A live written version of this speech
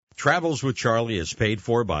Travels with Charlie is paid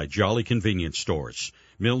for by Jolly Convenience Stores,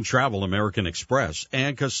 Milne Travel American Express,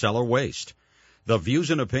 and Casella Waste. The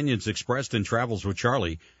views and opinions expressed in Travels with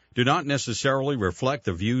Charlie do not necessarily reflect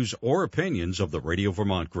the views or opinions of the Radio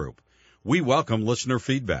Vermont Group. We welcome listener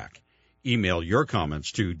feedback. Email your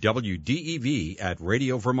comments to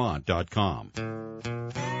wdev@radiovermont.com.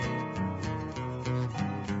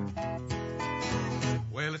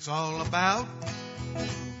 Well, it's all about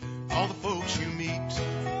all the folks you meet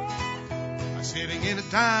by sitting in a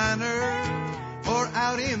diner or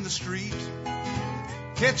out in the street.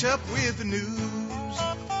 Catch up with the news,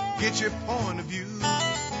 get your point of view.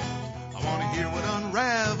 I want to hear what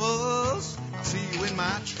unravels. I'll see you in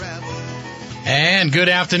my travels. And good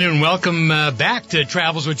afternoon. Welcome back to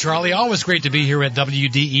Travels with Charlie. Always great to be here at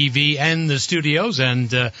WDEV and the studios, and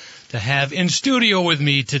to have in studio with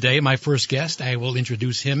me today my first guest. I will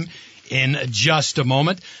introduce him in just a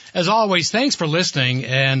moment. As always, thanks for listening,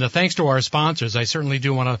 and thanks to our sponsors. I certainly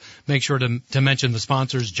do want to make sure to mention the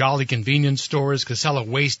sponsors: Jolly Convenience Stores, Casella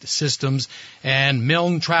Waste Systems, and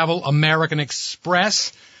Milne Travel American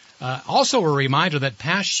Express. Also a reminder that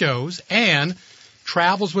past shows and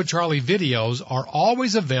Travels with Charlie videos are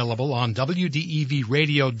always available on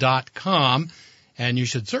WDEVradio.com, and you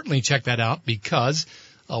should certainly check that out, because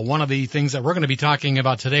one of the things that we're going to be talking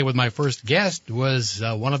about today with my first guest was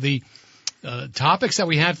one of the topics that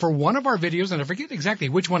we had for one of our videos, and I forget exactly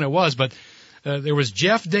which one it was, but there was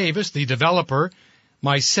Jeff Davis, the developer,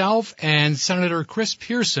 myself, and Senator Chris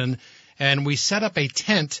Pearson, and we set up a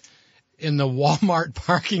tent in the Walmart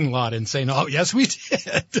parking lot in St. Albans. Yes, we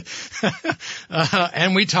did.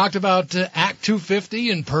 And we talked about Act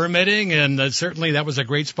 250 and permitting, and certainly that was a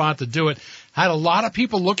great spot to do it. Had a lot of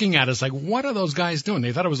people looking at us like, what are those guys doing?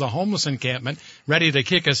 They thought it was a homeless encampment ready to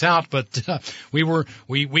kick us out, but we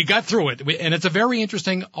got through it. And it's a very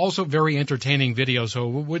interesting, also very entertaining video, so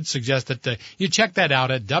we would suggest that you check that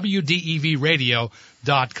out at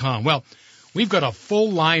WDEVradio.com. Well, we've got a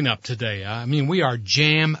full lineup today. I mean, we are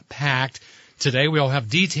jam-packed today. We'll have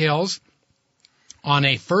details on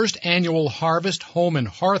a first annual Harvest Home and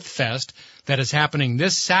Hearth Fest that is happening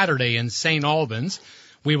this Saturday in St. Albans.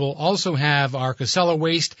 We will also have our Casella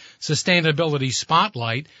Waste Sustainability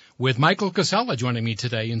Spotlight with Michael Casella joining me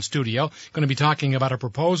today in studio. Going to be talking about a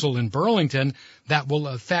proposal in Burlington that will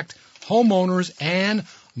affect homeowners and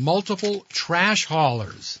multiple trash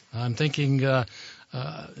haulers. I'm thinking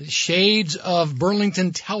shades of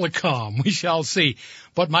Burlington Telecom. We shall see.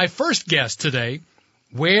 But my first guest today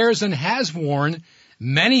wears and has worn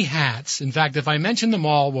many hats. In fact, if I mention them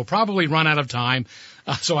all, we'll probably run out of time,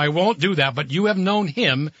 so I won't do that. But you have known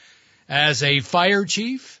him as a fire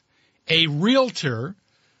chief, a realtor,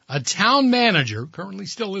 a town manager, currently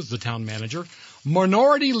still is the town manager,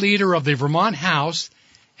 minority leader of the Vermont House,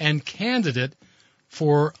 and candidate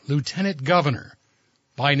for lieutenant governor.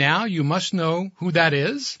 By now, you must know who that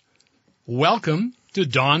is. Welcome to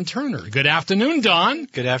Don Turner. Good afternoon, Don.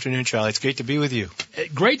 Good afternoon, Charlie. It's great to be with you.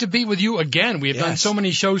 Great to be with you again. We have done so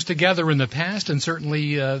many shows together in the past, and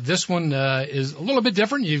certainly this one is a little bit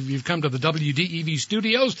different. You've come to the WDEV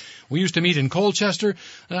studios. We used to meet in Colchester.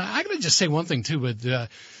 I got to just say one thing, too, but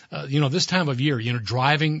this time of year,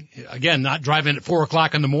 driving, again, not driving at 4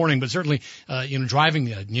 o'clock in the morning, but certainly,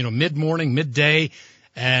 driving, mid-morning, midday,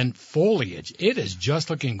 and foliage. It is just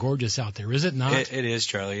looking gorgeous out there, is it not? It is,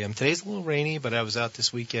 Charlie. Today's a little rainy, but I was out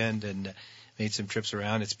this weekend and made some trips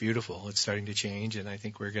around. It's beautiful. It's starting to change, and I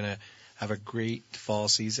think we're going to have a great fall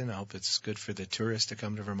season. I hope it's good for the tourists to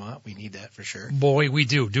come to Vermont. We need that for sure. Boy, we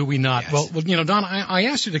do. Do we not? Yes. Well, Don, I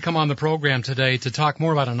asked you to come on the program today to talk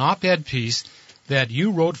more about an op-ed piece that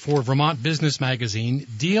you wrote for Vermont Business Magazine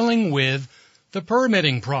dealing with the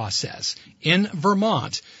permitting process in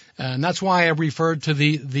Vermont. And that's why I referred to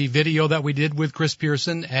the video that we did with Chris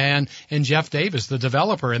Pearson and Jeff Davis, the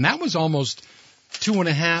developer. And that was almost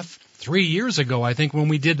 2.5, 3 years ago, I think, when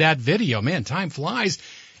we did that video. Man, time flies.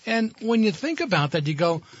 And when you think about that, you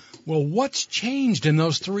go, well, what's changed in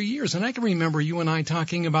those 3 years? And I can remember you and I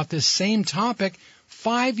talking about this same topic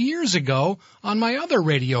 5 years ago on my other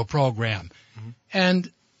radio program. Mm-hmm.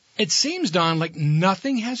 And it seems, Don, like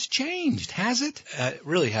nothing has changed, has it? It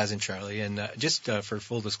really hasn't, Charlie. And just for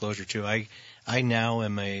full disclosure, too, I now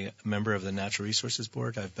am a member of the Natural Resources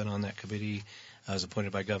Board. I've been on that committee. I was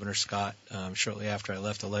appointed by Governor Scott shortly after I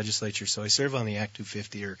left the legislature. So I serve on the Act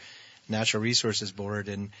 250 or Natural Resources Board,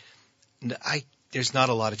 and there's not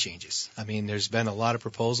a lot of changes. I mean, there's been a lot of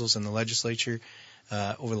proposals in the legislature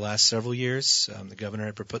over the last several years. The governor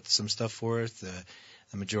had put some stuff forth. The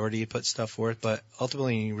majority had put stuff forth, but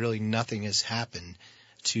ultimately really nothing has happened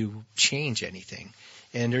to change anything.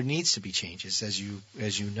 And there needs to be changes, as you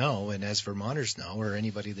know, and as Vermonters know, or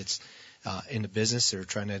anybody that's in the business or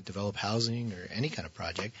trying to develop housing or any kind of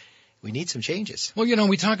project. We need some changes. Well,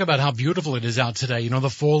 we talk about how beautiful it is out today. The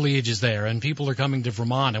foliage is there, and people are coming to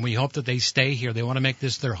Vermont, and we hope that they stay here. They want to make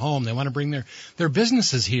this their home. They want to bring their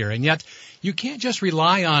businesses here. And yet, you can't just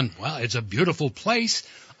rely on, well, it's a beautiful place,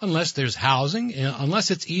 unless there's housing, unless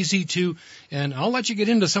it's easy to, and I'll let you get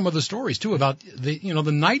into some of the stories, too, about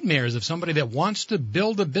the nightmares of somebody that wants to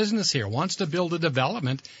build a business here, wants to build a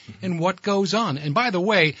development, and what goes on. And by the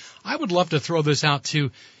way, I would love to throw this out, too.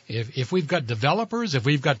 If we've got developers, if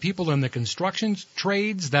we've got people in the construction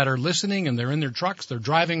trades that are listening and they're in their trucks, they're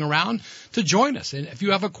driving around, to join us. And if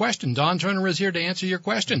you have a question, Don Turner is here to answer your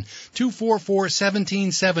question.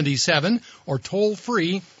 244-1777 or toll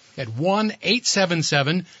free at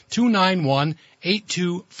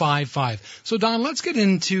 1-877-291-8255. So, Don, let's get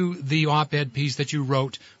into the op-ed piece that you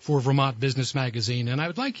wrote for Vermont Business Magazine. And I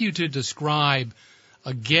would like you to describe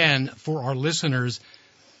again for our listeners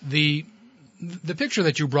the picture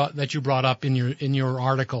that you brought up in your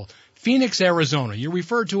article. Phoenix, Arizona. You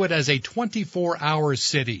refer to it as a 24-hour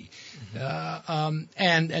city. And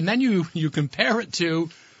then you compare it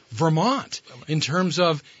to Vermont in terms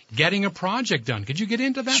of getting a project done. Could you get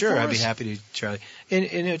into that? Sure, for us? I'd be happy to, Charlie.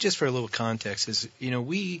 And just for a little context,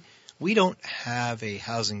 we don't have a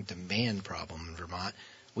housing demand problem in Vermont.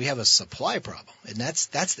 We have a supply problem, and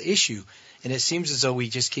that's the issue. And it seems as though we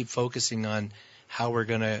just keep focusing on how we're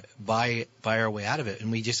going to buy our way out of it,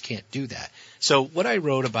 and we just can't do that. So what I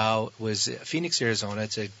wrote about was Phoenix, Arizona.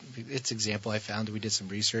 It's an example I found. We did some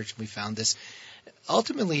research, and we found this.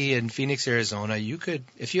 Ultimately, in Phoenix, Arizona, you could,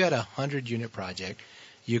 if you had a 100-unit project,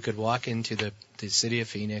 you could walk into the City of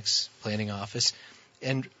Phoenix planning office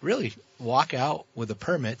and really walk out with a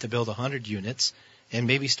permit to build 100 units and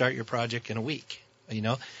maybe start your project in a week,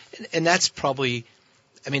 And that's probably,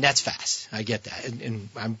 that's fast. I get that. And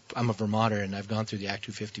I'm a Vermonter, and I've gone through the Act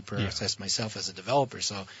 250 process myself as a developer.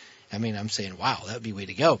 So, I'm saying, wow, that would be a way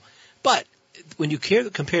to go. But when you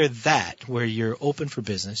compare that, where you're open for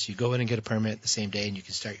business, you go in and get a permit the same day and you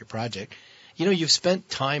can start your project, you've spent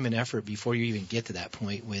time and effort before you even get to that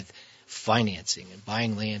point with financing and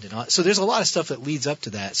buying land and all. So there's a lot of stuff that leads up to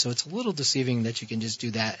that. So it's a little deceiving that you can just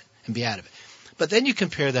do that and be out of it. But then you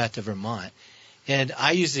compare that to Vermont, and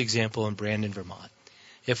I use the example in Brandon, Vermont.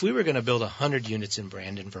 If we were going to build 100 units in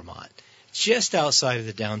Brandon, Vermont, just outside of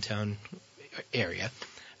the downtown area,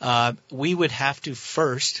 we would have to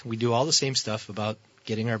first, we do all the same stuff about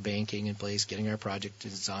getting our banking in place, getting our project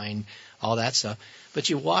design, all that stuff. But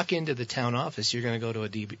you walk into the town office, you're going to go to a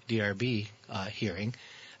DRB hearing.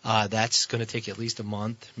 That's going to take at least a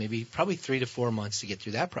month, probably 3 to 4 months to get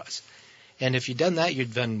through that process. And if you've done that,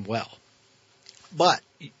 you've done well. But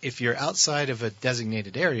if you're outside of a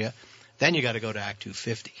designated area, then you got to go to Act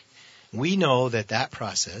 250. We know that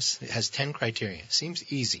process has 10 criteria. It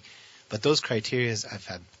seems easy, but those criteria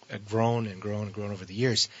have grown and grown and grown over the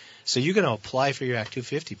years. So you're going to apply for your Act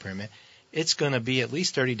 250 permit. It's going to be at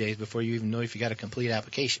least 30 days before you even know if you got a complete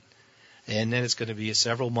application. And then it's going to be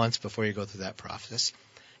several months before you go through that process.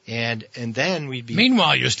 And then we'd be...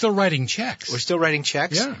 Meanwhile, you're still writing checks. We're still writing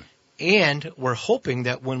checks. Yeah. And we're hoping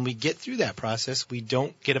that when we get through that process, we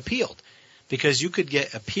don't get appealed. Because you could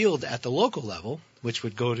get appealed at the local level, which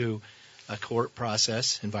would go to a court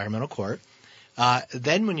process, environmental court.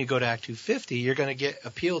 Then when you go to Act 250, you're going to get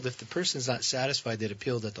appealed if the person's not satisfied that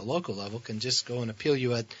appealed at the local level, can just go and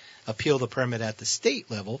appeal the permit at the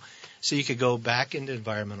state level. So you could go back into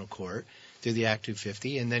environmental court through the Act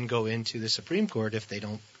 250 and then go into the Supreme Court if they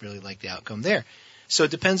don't really like the outcome there. So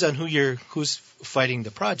it depends on who's fighting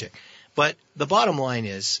the project. But the bottom line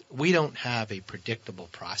is we don't have a predictable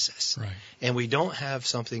process. Right. And we don't have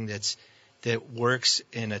something that works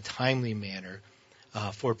in a timely manner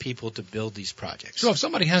for people to build these projects. So if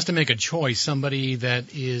somebody has to make a choice, somebody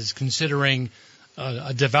that is considering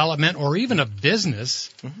a development or even a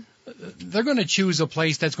business, they're going to choose a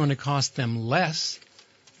place that's going to cost them less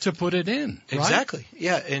to put it in. Right? Exactly.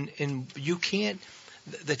 Yeah, and you can't.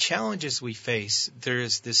 The challenges we face, there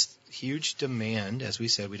is this huge demand. As we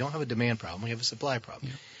said, we don't have a demand problem. We have a supply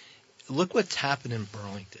problem. Yeah. Look what's happened in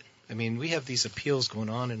Burlington. We have these appeals going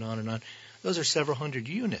on and on and on. Those are several hundred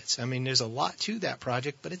units. There's a lot to that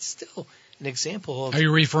project, but it's an example of. Are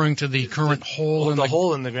you referring to the current hole in the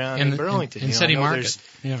hole in the ground in Burlington? In City Market.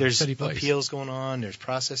 There's City Place. appeals going on. There's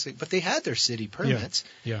processing, but they had their city permits.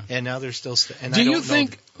 Yeah. And now they're still. Do you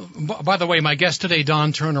think? By the way, my guest today,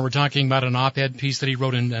 Don Turner, we're talking about an op-ed piece that he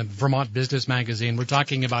wrote in Vermont Business Magazine. We're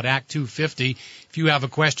talking about Act 250. If you have a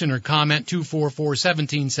question or comment,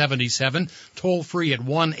 244-1777, toll free at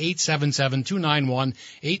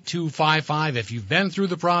 1-877-291-8255. If you've been through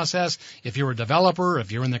the process, if you're a developer,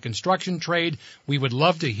 if you're in the construction trade, we would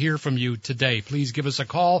love to hear from you today. Please give us a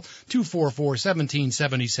call,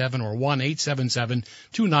 244-1777 or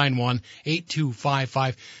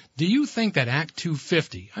 1-877-291-8255. Do you think that Act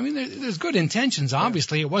 250, I mean, there's good intentions,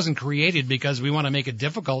 obviously. It wasn't created because we want to make it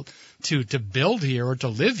difficult to build here or to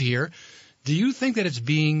live here. Do you think that it's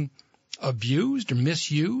being abused or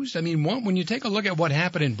misused? I mean, when you take a look at what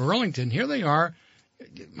happened in Burlington, here they are.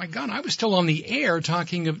 My God, I was still on the air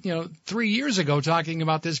talking, 3 years ago talking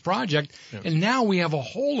about this project, and now we have a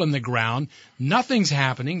hole in the ground. Nothing's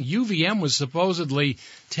happening. UVM was supposedly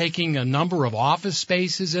taking a number of office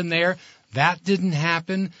spaces in there. That didn't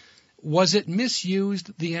happen. Was it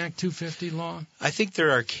misused, the Act 250 law? I think there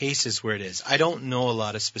are cases where it is. I don't know a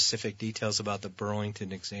lot of specific details about the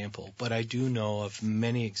Burlington example, but I do know of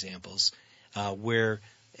many examples where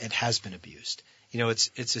it has been abused.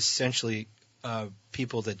 It's essentially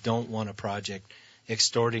people that don't want a project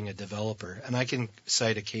extorting a developer. And I can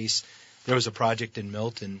cite a case. There was a project in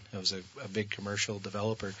Milton. It was a big commercial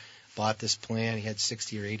developer, bought this plan. He had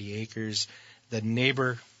 60 or 80 acres. The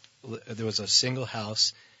neighbor, there was a single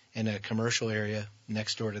house in a commercial area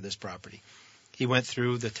next door to this property. He went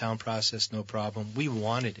through the town process, no problem. We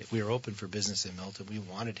wanted it. We were open for business in Milton. We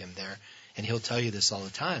wanted him there, and he'll tell you this all the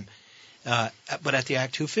time. But at the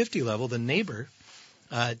Act 250 level, the neighbor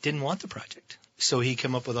didn't want the project. So he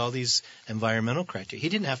came up with all these environmental criteria. He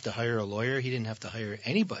didn't have to hire a lawyer. He didn't have to hire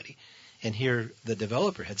anybody. And here the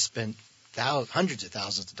developer had spent hundreds of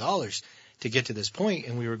thousands of dollars to get to this point,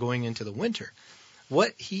 and we were going into the winter.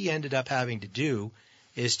 What he ended up having to do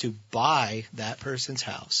is to buy that person's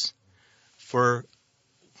house for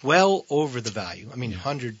well over the value. I mean,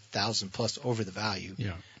 100,000 plus over the value,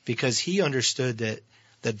 because he understood that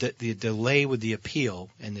the delay with the appeal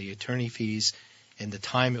and the attorney fees and the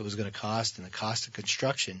time it was going to cost and the cost of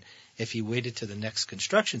construction, if he waited to the next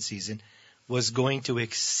construction season, was going to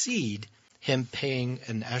exceed him paying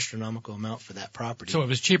an astronomical amount for that property. So it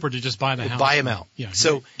was cheaper to just buy the house. Buy him out. Yeah.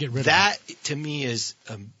 So get rid that, of it. To me, is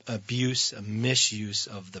abuse, a misuse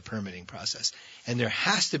of the permitting process. And there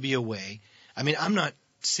has to be a way. I mean, I'm not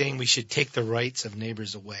saying we should take the rights of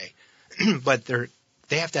neighbors away, but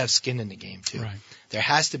they have to have skin in the game too. Right. There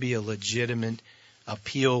has to be a legitimate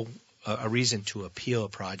appeal, a reason to appeal a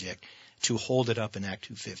project, to hold it up in Act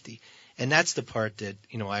 250. And that's the part that,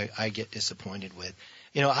 I get disappointed with.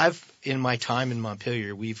 In my time in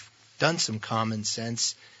Montpelier, we've done some common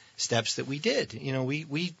sense steps that we did.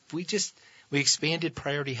 We expanded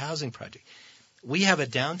priority housing project. We have a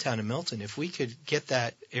downtown in Milton. If we could get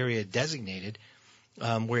that area designated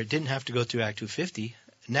where it didn't have to go through Act 250,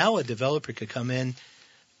 now a developer could come in,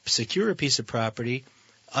 secure a piece of property,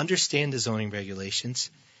 understand the zoning regulations,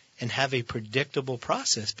 and have a predictable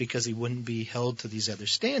process because he wouldn't be held to these other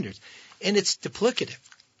standards. And it's duplicative.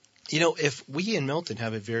 If we in Milton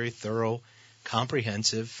have a very thorough,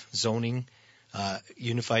 comprehensive zoning,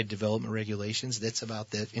 unified development regulations, that's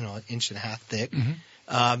about an inch and a half thick.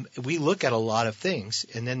 Mm-hmm. We look at a lot of things,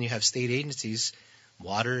 and then you have state agencies,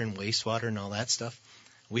 water and wastewater and all that stuff.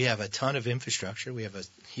 We have a ton of infrastructure. We have a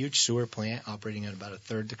huge sewer plant operating at about a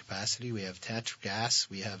third the capacity. We have natural gas.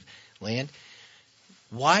 We have land.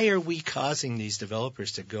 Why are we causing these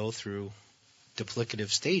developers to go through duplicative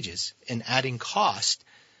stages and adding cost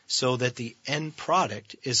so that the end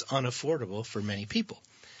product is unaffordable for many people?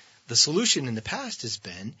 The solution in the past has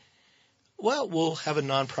been, well, we'll have a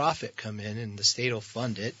nonprofit come in and the state will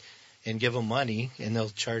fund it and give them money, and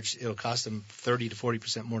it'll cost them 30 to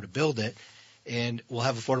 40% more to build it, and we'll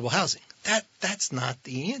have affordable housing. That's not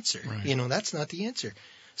the answer. Right. That's not the answer.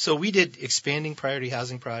 So we did expanding priority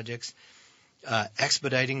housing projects,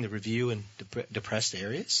 expediting the review in depressed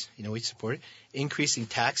areas. We support it. Increasing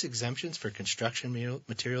tax exemptions for construction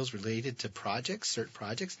materials related to certain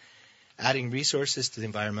projects. Adding resources to the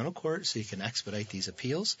environmental court so you can expedite these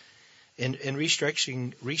appeals. And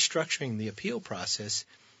restructuring the appeal process.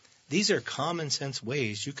 These are common sense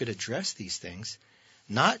ways you could address these things,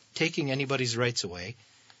 not taking anybody's rights away,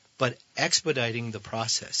 but expediting the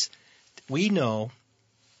process.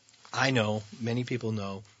 I know, many people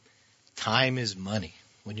know, time is money.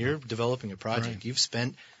 When you're developing a project, You've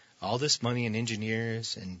spent all this money in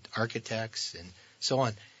engineers and architects and so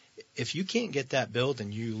on. if you can't get that built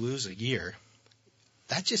and you lose a year,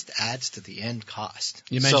 that just adds to the end cost.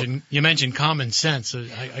 You mentioned common sense.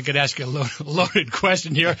 I could ask you a loaded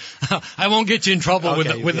question here. I won't get you in trouble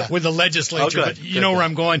with the legislature, but you know where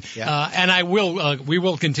I'm going. Yeah. And we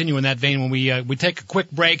will continue in that vein when we take a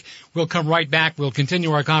quick break. We'll come right back. We'll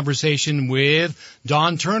continue our conversation with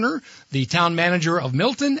Don Turner, the town manager of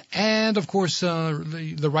Milton, and of course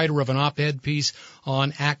the writer of an op-ed piece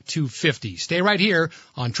on Act 250. Stay right here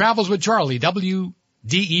on Travels with Charlie,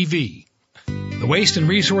 WDEV. The waste and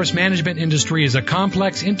resource management industry is a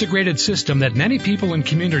complex, integrated system that many people and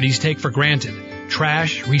communities take for granted.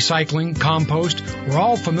 Trash, recycling, compost, we're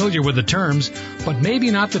all familiar with the terms, but maybe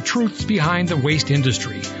not the truths behind the waste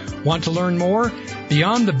industry. Want to learn more?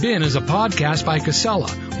 Beyond the Bin is a podcast by Casella,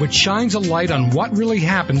 which shines a light on what really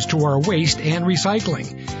happens to our waste and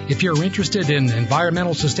recycling. If you're interested in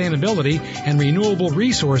environmental sustainability and renewable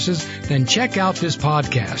resources, then check out this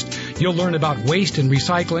podcast. You'll learn about waste and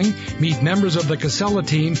recycling, meet members of the Casella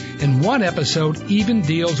team, and one episode even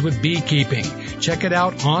deals with beekeeping. Check it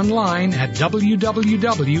out online at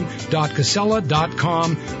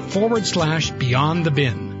www.casella.com/Beyond the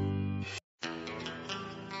Bin.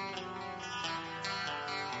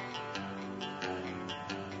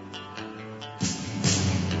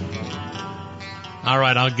 All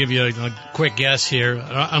right, I'll give you a quick guess here.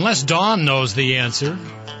 Unless Dawn knows the answer.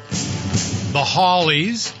 The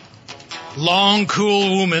Hollies, Long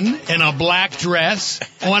Cool Woman in a Black Dress,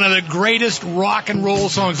 one of the greatest rock and roll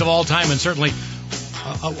songs of all time, and certainly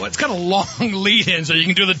it's got a long lead-in, so you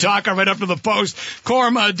can do the talk right up to the post.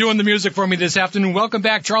 Corm doing the music for me this afternoon. Welcome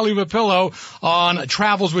back, Charlie Vapillo, on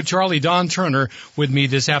Travels with Charlie. Don Turner with me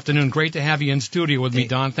this afternoon. Great to have you in studio with me,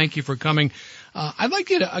 Don. Thank you for coming. I'd like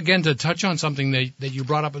you to, again, to touch on something that you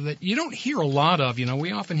brought up that you don't hear a lot of. You know,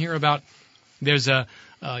 we often hear about there's a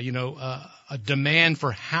demand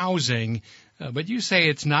for housing, but you say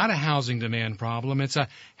it's not a housing demand problem. It's a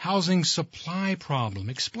housing supply problem.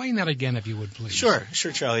 Explain that again, if you would, please. Sure,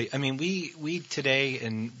 Charlie. I mean, we today,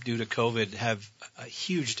 and due to COVID, have a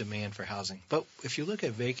huge demand for housing. But if you look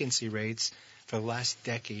at vacancy rates for the last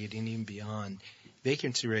decade and even beyond,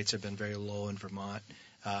 vacancy rates have been very low in Vermont.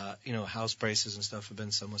 House prices and stuff have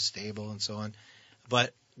been somewhat stable and so on.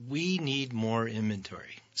 But we need more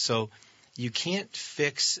inventory. So you can't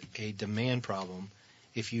fix a demand problem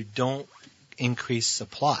if you don't increase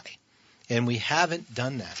supply. And we haven't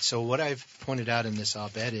done that. So what I've pointed out in this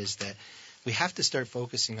op-ed is that we have to start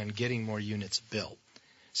focusing on getting more units built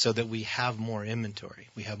so that we have more inventory.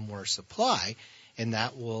 We have more supply, and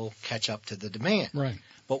that will catch up to the demand. Right.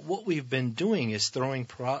 But what we've been doing is throwing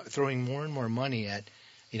more and more money at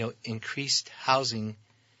increased housing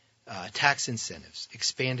tax incentives,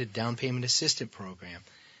 expanded down payment assistance program.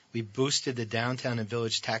 We boosted the downtown and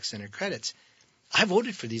village tax center credits. I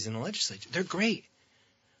voted for these in the legislature. They're great.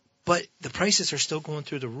 But the prices are still going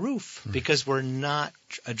through the roof because we're not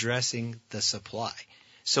addressing the supply.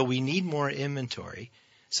 So we need more inventory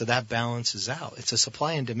so that balances out. It's a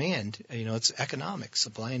supply and demand. It's economic,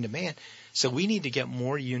 supply and demand. So we need to get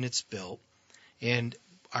more units built. And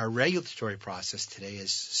our regulatory process today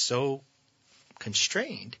is so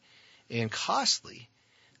constrained and costly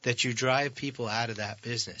that you drive people out of that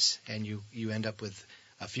business, and you end up with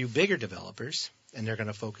a few bigger developers, and they're going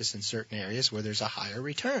to focus in certain areas where there's a higher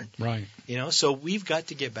return. Right. So we've got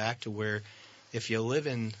to get back to where if you live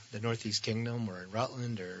in the Northeast Kingdom or in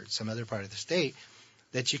Rutland or some other part of the state,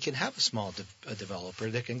 that you can have a small developer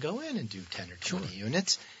that can go in and do 10 or 20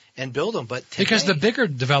 units and build them. But today, because the bigger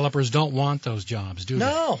developers don't want those jobs, do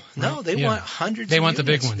they? No, they want hundreds. They of want units.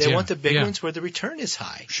 the big ones. They want the big ones where the return is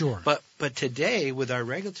high. Sure. But today, with our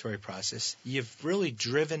regulatory process, you've really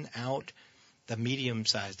driven out the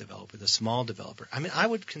medium-sized developer, the small developer. I mean, I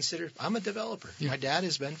would consider I'm a developer. Yeah. My dad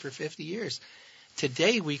has been for 50 years.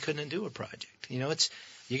 Today, we couldn't do a project. You got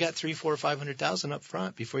 $300,000, $400,000, $500,000 up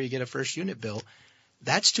front before you get a first unit built.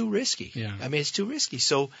 That's too risky. Yeah. I mean, it's too risky.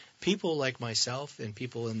 So people like myself and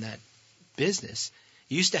people in that business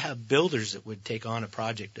used to have builders that would take on a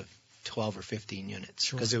project of 12 or 15 units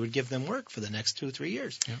because it would give them work for the next 2 or 3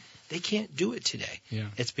 years. Yeah. They can't do it today. Yeah.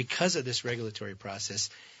 It's because of this regulatory process,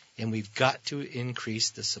 and we've got to increase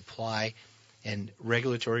the supply, and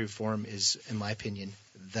regulatory reform is, in my opinion,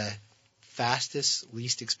 the fastest,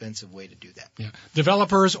 least expensive way to do that. Yeah.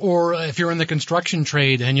 Developers, or if you're in the construction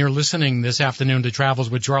trade and you're listening this afternoon to Travels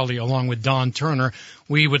with Charlie along with Don Turner,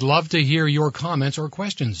 we would love to hear your comments or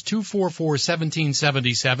questions.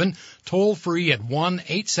 244-1777, toll free at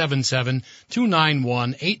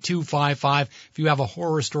 1-877-291-8255. If you have a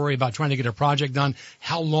horror story about trying to get a project done,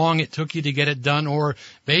 how long it took you to get it done, or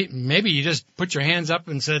maybe you just put your hands up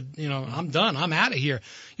and said, I'm done, I'm out of here.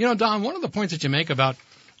 Don, one of the points that you make about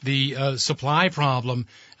the supply problem,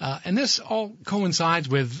 and this all coincides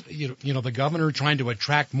with the governor trying to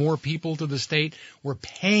attract more people to the state. We're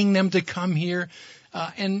paying them to come here,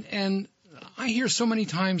 and I hear so many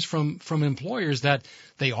times from employers that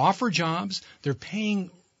they offer jobs, they're paying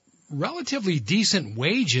relatively decent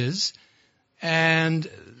wages, and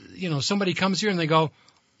somebody comes here and they go,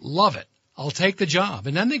 love it, I'll take the job,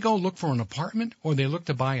 and then they go look for an apartment or they look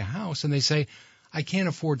to buy a house and they say, I can't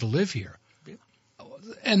afford to live here.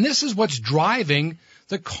 And this is what's driving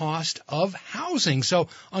the cost of housing. So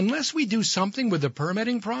unless we do something with the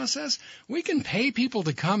permitting process, we can pay people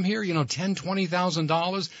to come here, $10,000,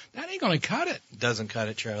 $20,000. That ain't going to cut it. Doesn't cut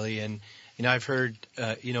it, Charlie. And I've heard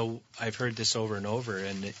this over and over.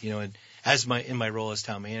 And and in my role as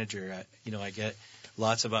town manager, I get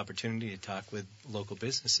lots of opportunity to talk with local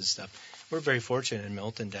business and stuff. We're very fortunate in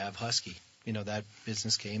Milton to have Husky. That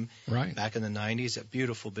business came back in the 90s, a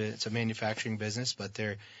beautiful business. It's a manufacturing business, but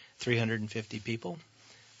they're 350 people.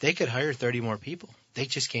 They could hire 30 more people. They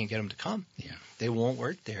just can't get them to come. Yeah. They won't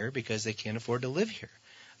work there because they can't afford to live here.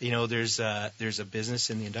 There's a business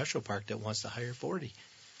in the industrial park that wants to hire 40.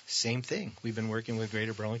 Same thing. We've been working with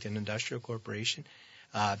Greater Burlington Industrial Corporation,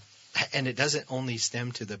 and it doesn't only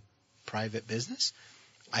stem to the private business.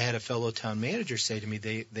 I had a fellow town manager say to me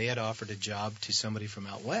they had offered a job to somebody from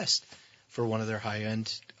out west for one of their higher end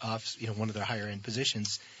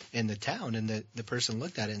positions in the town, and the person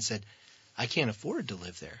looked at it and said, I can't afford to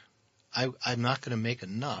live there. I'm not going to make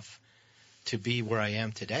enough to be where I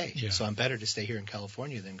am today. Yeah. So I'm better to stay here in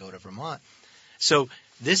California than go to Vermont. So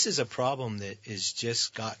this is a problem that has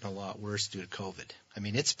just gotten a lot worse due to COVID. I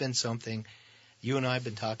mean, it's been something you and I have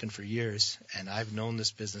been talking for years, and I've known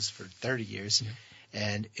this business for 30 years,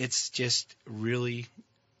 and it's just really,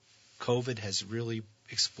 COVID has really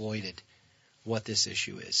exploited what this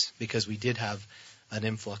issue is, because we did have an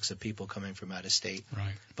influx of people coming from out of state.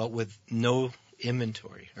 Right. But with no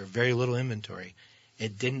inventory or very little inventory,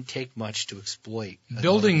 it didn't take much to exploit.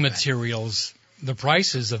 Building materials, the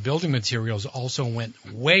prices of building materials also went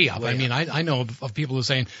way up. I know of people who are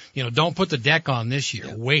saying, don't put the deck on this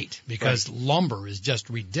year, wait, because lumber is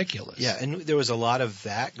just ridiculous. Yeah, and there was a lot of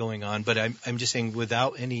that going on, but I'm just saying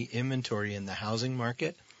without any inventory in the housing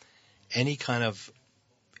market, any kind of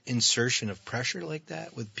insertion of pressure like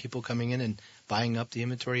that with people coming in and buying up the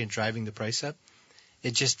inventory and driving the price up,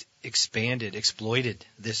 it just exploited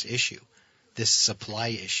this issue, this supply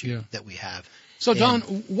issue that we have. So, Don,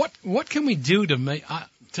 what can we do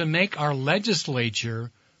to make our legislature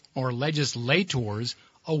or legislators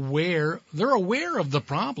aware? They're aware of the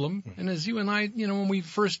problem, and as you and I, when we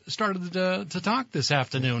first started to talk this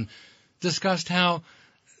afternoon, discussed how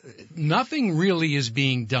nothing really is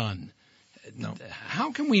being done. No.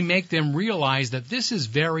 How can we make them realize that this is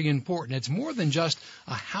very important? It's more than just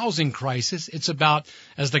a housing crisis. It's about,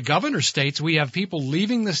 as the governor states, we have people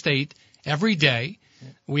leaving the state every day.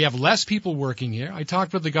 We have less people working here. I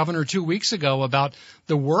talked with the governor 2 weeks ago about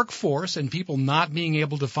the workforce and people not being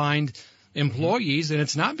able to find employees, and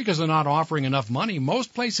it's not because they're not offering enough money.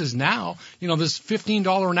 Most places now, this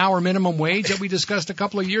 $15 an hour minimum wage that we discussed a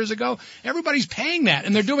couple of years ago, everybody's paying that,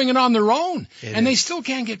 and they're doing it on their own, they still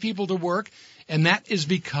can't get people to work, and that is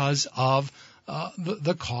because of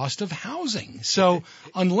the cost of housing. So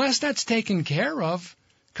unless that's taken care of,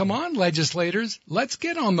 come on, legislators, let's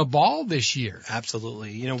get on the ball this year.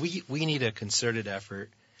 Absolutely. We need a concerted effort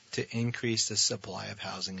to increase the supply of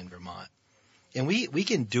housing in Vermont. And we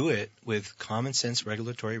can do it with common sense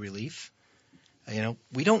regulatory relief.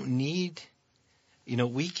 We don't need,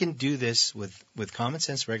 we can do this with common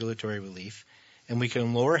sense regulatory relief, and we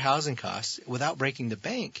can lower housing costs without breaking the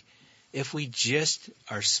bank if we just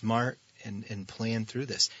are smart and plan through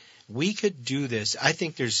this. We could do this. I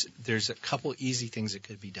think there's a couple easy things that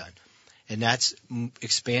could be done, and that's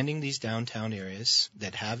expanding these downtown areas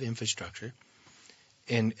that have infrastructure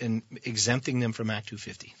and exempting them from Act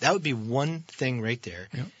 250. That would be one thing right there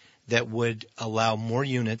that would allow more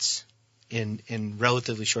units in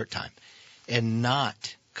relatively short time and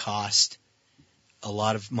not cost a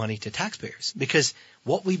lot of money to taxpayers. Because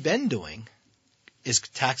what we've been doing is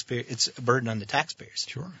it's a burden on the taxpayers.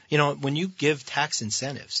 Sure. When you give tax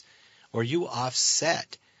incentives or you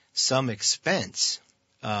offset some expense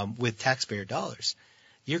with taxpayer dollars,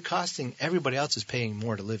 you're costing, everybody else is paying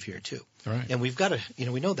more to live here too. Right. And we've got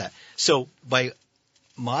to, we know that. So by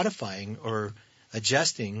modifying or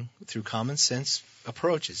adjusting through common sense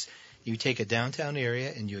approaches, you take a downtown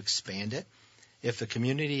area and you expand it. If the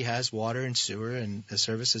community has water and sewer and the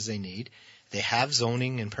services they need, they have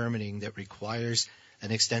zoning and permitting that requires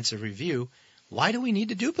an extensive review, why do we need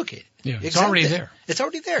to duplicate it? Yeah, it's already there. It's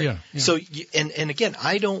already there. Yeah. So, and again,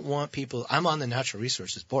 I don't want people, I'm on the Natural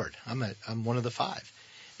Resources Board. I'm one of the 5.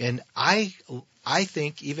 And I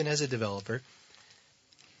think, even as a developer,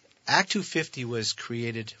 Act 250 was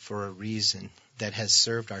created for a reason that has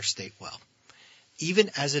served our state well. Even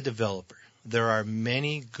as a developer, there are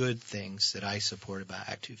many good things that I support about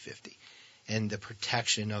Act 250 and the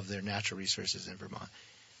protection of their natural resources in Vermont.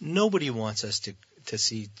 Nobody wants us to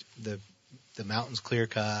see the mountains clear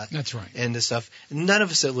cut. That's right. And the stuff. None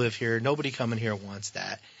of us that live here, nobody coming here wants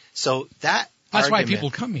that. So that's why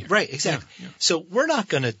people come here. Right, exactly. Yeah. So we're not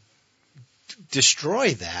going to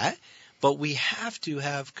destroy that, but we have to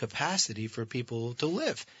have capacity for people to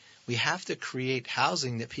live. We have to create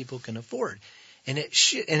housing that people can afford. And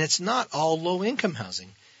it's not all low-income housing.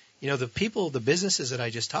 The businesses that I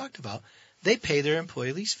just talked about, they pay their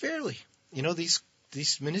employees fairly.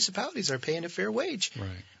 These municipalities are paying a fair wage. Right.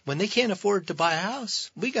 When they can't afford to buy a house,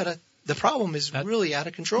 the problem is really out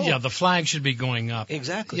of control. Yeah, the flag should be going up.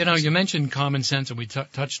 Exactly. You mentioned common sense, and we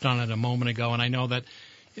touched on it a moment ago, and I know that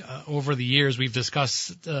over the years we've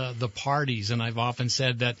discussed the parties, and I've often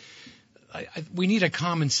said that we need a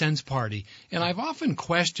common sense party. And I've often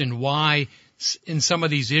questioned why in some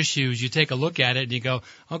of these issues you take a look at it and you go,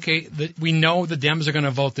 okay, we know the Dems are going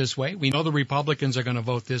to vote this way. We know the Republicans are going to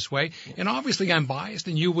vote this way. And obviously I'm biased,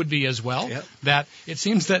 and you would be as well, that it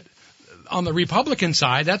seems that on the Republican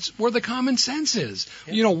side, that's where the common sense is.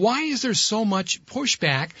 Yep. Why is there so much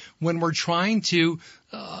pushback when we're trying to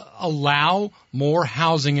allow more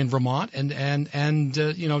housing in Vermont and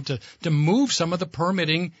to move some of the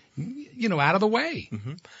permitting, out of the way?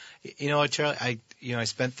 Mm-hmm. Charlie, I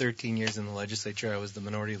spent 13 years in the legislature. I was the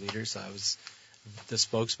minority leader, so I was the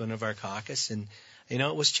spokesman of our caucus, and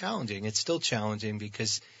it was challenging. It's still challenging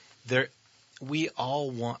because we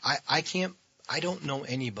all want. I don't know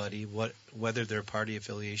anybody, whether they're party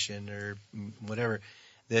affiliation or whatever,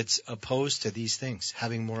 that's opposed to these things,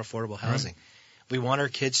 having more affordable housing. Right. We want our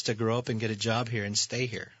kids to grow up and get a job here and stay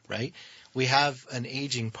here, right? We have an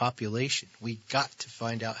aging population. We got to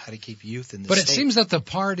find out how to keep youth in the state. But it seems that the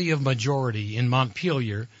party of majority in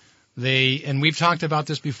Montpelier, and we've talked about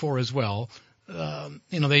this before as well,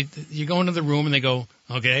 you go into the room and they go,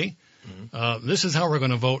 okay, this is how we're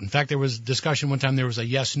going to vote. In fact, there was discussion one time. There was a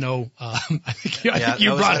yes/no. I think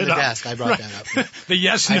you brought it up. Desk. I brought that up. The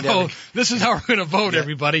yes/no. This is how we're going to vote,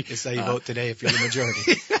 everybody. It's how you vote today if you're the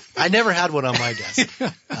majority. I never had one on my desk.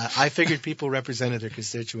 I figured people represented their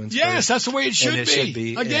constituents. Yes, that's the way it should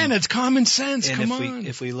be. Again, it's common sense. Come on.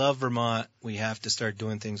 If we love Vermont, we have to start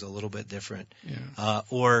doing things a little bit different. Yeah.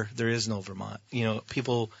 Or there is no Vermont.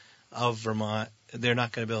 People of Vermont, they're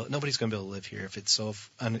not going to be able. Nobody's going to be able to live here if it's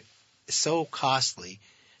so costly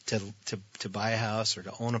to buy a house or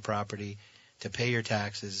to own a property, to pay your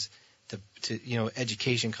taxes, to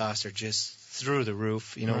education costs are just through the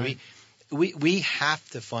roof. Right. We have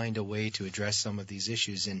to find a way to address some of these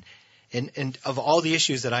issues, and of all the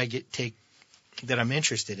issues that that I'm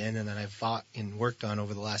interested in and that I've fought and worked on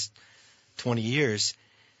over the last 20 years,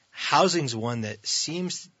 housing's one that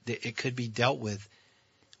seems that it could be dealt with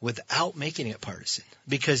without making it partisan,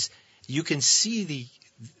 because you can see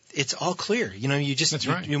it's all clear. You just That's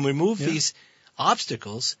right. you remove these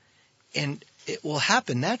obstacles, and it will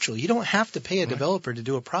happen naturally. You don't have to pay a developer to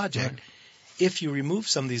do a project if you remove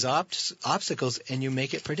some of these obstacles and you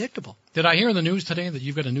make it predictable. Did I hear in the news today that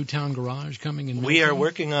you've got a new town garage coming in? We are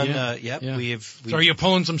working on. So are you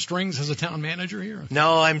pulling some strings as a town manager here?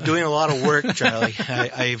 No, I'm doing a lot of work, Charlie.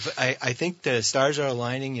 I think the stars are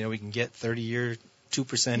aligning. We can get 30-year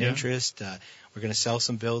 2% interest. We're going to sell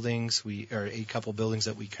some buildings. A couple buildings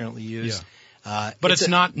that we currently use. Yeah. But it's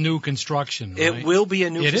not new construction, right? It will be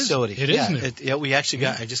a new facility. It is new. We actually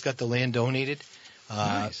I just got the land donated.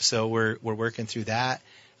 Nice. So we're working through that.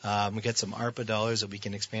 We got some ARPA dollars that we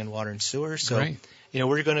can expand water and sewer. So, Great.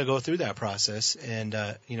 We're going to go through that process, and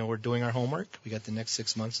we're doing our homework. We got the next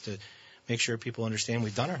 6 months to make sure people understand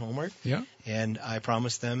we've done our homework. Yeah. And I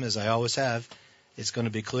promise them, as I always have, it's going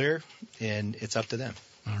to be clear, and it's up to them.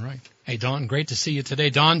 All right. Hey, Don, great to see you today.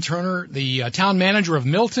 Don Turner, the town manager of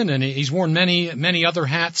Milton, and he's worn many other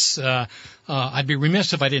hats. I'd be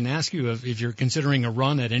remiss if I didn't ask you if you're considering a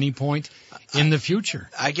run at any point in the future.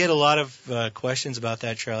 I get a lot of questions about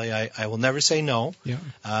that, Charlie. I will never say no. Yeah.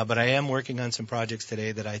 But I am working on some projects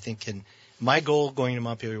today that I think can. My goal going to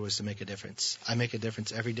Montpelier was to make a difference. I make a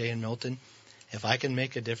difference every day in Milton. If I can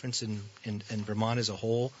make a difference in Vermont as a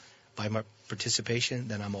whole by my participation,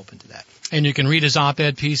 then I'm open to that. And you can read his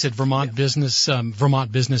op-ed piece at Vermont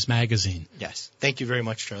Business Magazine. Yes. Thank you very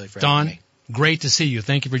much, Charlie, for having me. Don, great to see you.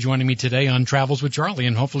 Thank you for joining me today on Travels with Charlie,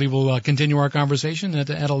 and hopefully we'll continue our conversation at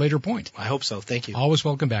a later point. I hope so. Thank you. Always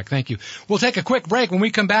welcome back. Thank you. We'll take a quick break. When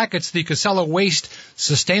we come back, it's the Casella Waste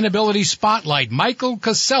Sustainability Spotlight. Michael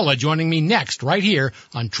Casella joining me next right here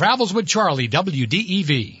on Travels with Charlie,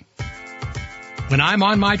 WDEV. When I'm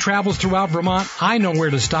on my travels throughout Vermont, I know where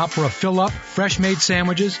to stop for a fill-up, fresh-made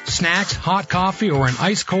sandwiches, snacks, hot coffee, or an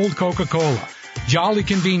ice-cold Coca-Cola. Jolly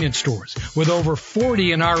convenience stores. With over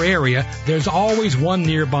 40 in our area, there's always one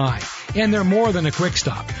nearby. And they're more than a quick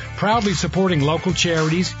stop. Proudly supporting local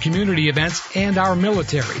charities, community events, and our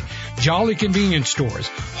military. Jolly convenience stores.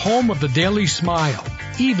 Home of the daily smile.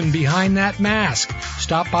 Even behind that mask.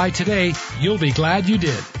 Stop by today. You'll be glad you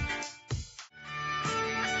did.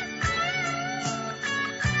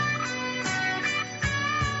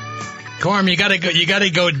 Corm, you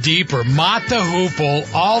gotta go deeper. Mott the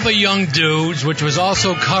Hoople, All the Young Dudes, which was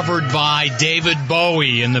also covered by David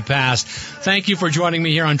Bowie in the past. Thank you for joining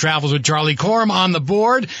me here on Travels with Charlie. Corm on the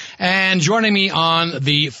board, and joining me on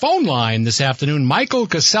the phone line this afternoon, Michael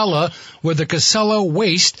Casella with the Casella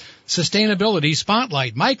Waste Sustainability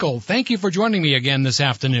Spotlight. Michael, thank you for joining me again this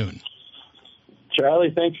afternoon.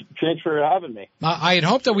 Charlie, thanks for having me. I had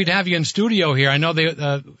hoped that we'd have you in studio here. I know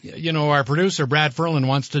our producer Brad Ferlin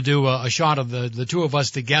wants to do a shot of the two of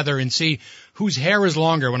us together and see whose hair is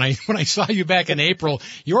longer. When I saw you back in April,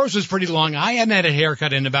 yours was pretty long. I hadn't had a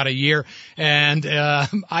haircut in about a year, and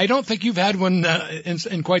I don't think you've had one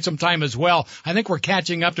in quite some time as well. I think we're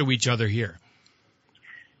catching up to each other here.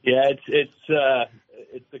 Yeah,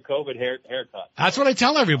 it's the COVID haircut. That's what I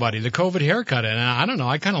tell everybody, the COVID haircut. And I don't know,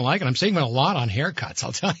 I kind of like it. I'm saving a lot on haircuts,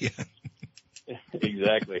 I'll tell you.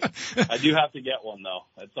 Exactly. I do have to get one, though,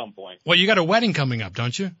 at some point. Well, you got a wedding coming up,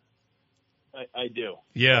 don't you? I do.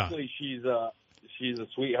 Yeah. Actually, she's a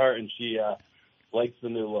sweetheart, and she likes the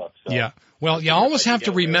new look. So. Yeah. Well, you always have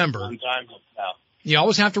to remember. You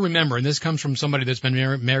always have to remember, and this comes from somebody that's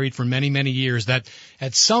been married for many, many years, that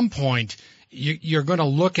at some point you're going to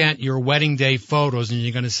look at your wedding day photos and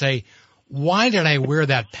you're going to say, why did I wear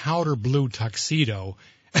that powder blue tuxedo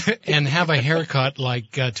and have a haircut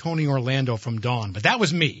like Tony Orlando from Dawn? But that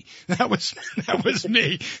was me. That was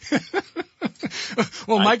me.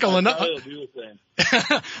 Well, Michael, enough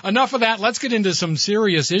of that. Let's get into some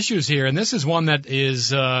serious issues here. And this is one that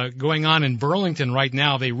is going on in Burlington right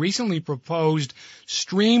now. They recently proposed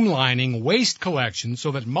streamlining waste collection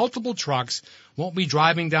so that multiple trucks won't be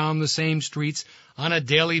driving down the same streets on a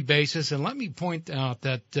daily basis. And let me point out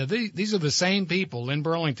that these are the same people in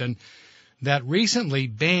Burlington that recently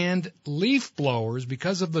banned leaf blowers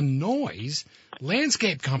because of the noise.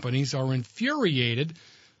 Landscape companies are infuriated.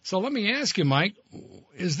 So let me ask you, Mike,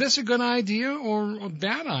 is this a good idea or a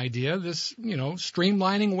bad idea, this,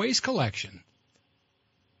 streamlining waste collection?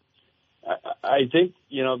 I think,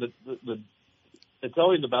 it's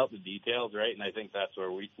always about the details, right? And I think that's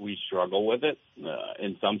where we struggle with it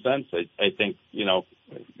in some sense. I think,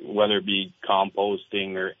 whether it be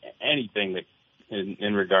composting or anything that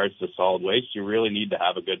in regards to solid waste, you really need to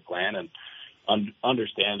have a good plan and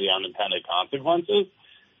understand the unintended consequences.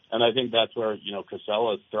 And I think that's where,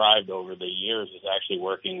 Casella has thrived over the years, is actually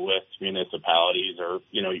working with municipalities or,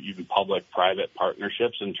 even public-private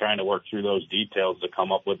partnerships and trying to work through those details to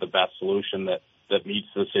come up with the best solution that meets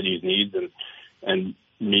the city's needs and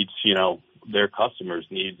meets, their customers'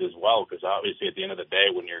 needs as well. Because obviously at the end of the day,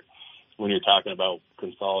 when you're talking about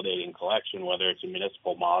consolidating collection, whether it's a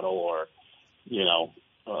municipal model or,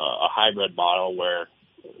 a hybrid model where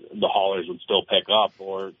the haulers would still pick up,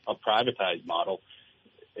 or a privatized model,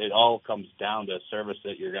 it all comes down to a service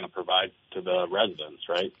that you're going to provide to the residents,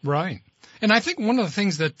 right? Right. And I think one of the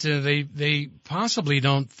things that they possibly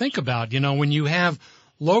don't think about, when you have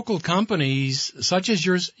local companies such as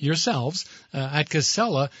yourselves at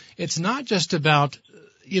Casella, it's not just about,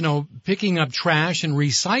 picking up trash and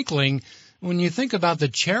recycling. When you think about the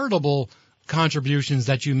charitable contributions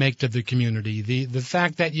that you make to the community, the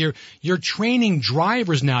fact that you're training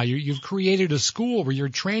drivers now, you've created a school where you're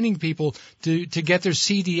training people to get their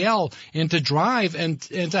CDL and to drive and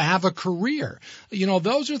to have a career.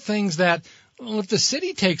 Those are things that Well, if the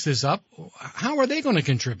city takes this up, how are they going to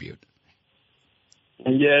contribute?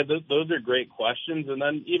 Yeah, those are great questions. And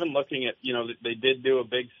then even looking at, they did do a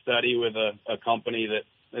big study with a company that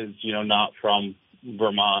is, not from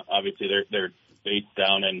Vermont. Obviously, they're based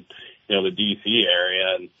down in, the D.C.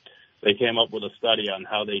 area, and they came up with a study on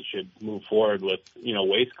how they should move forward with,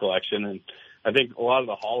 waste collection. And I think a lot of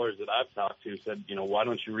the haulers that I've talked to said, why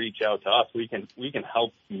don't you reach out to us? We can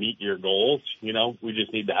help meet your goals. We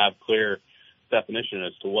just need to have clear definition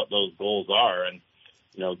as to what those goals are, and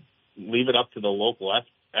leave it up to the local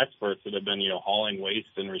experts that have been hauling waste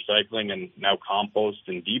and recycling and now compost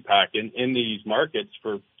and depack in these markets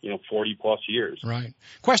for 40 plus years. Right.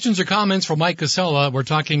 Questions or comments for Mike Casella? We're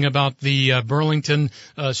talking about the Burlington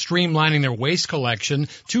streamlining their waste collection.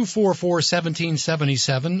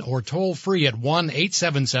 244-1777 or toll free at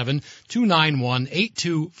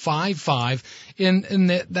 1-877-291-8255. In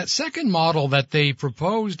that second model that they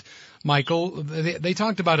proposed, Michael, they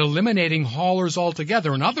talked about eliminating haulers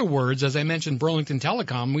altogether. In other words, as I mentioned, Burlington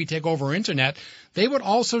Telecom, we take over internet. They would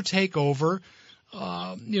also take over,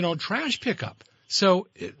 trash pickup. So,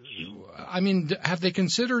 have they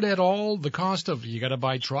considered at all the cost of, you got to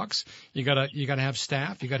buy trucks, you got to have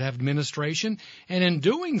staff, you got to have administration, and in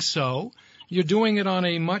doing so, you're doing it on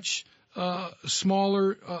a much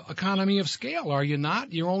smaller economy of scale, are you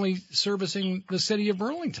not? You're only servicing the city of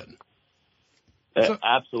Burlington.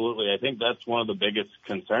 Absolutely. I think that's one of the biggest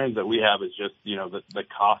concerns that we have is just, the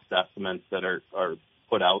cost estimates that are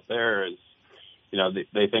put out there is,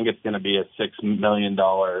 they think it's going to be a $6 million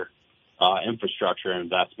infrastructure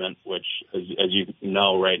investment, which, as you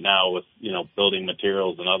know, right now with, building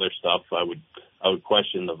materials and other stuff, I would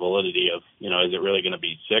question the validity of, is it really going to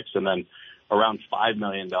be $6 and then around $5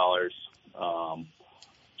 million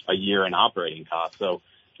a year in operating costs. So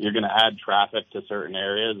you're going to add traffic to certain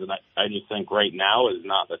areas, and I just think right now is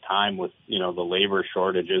not the time with the labor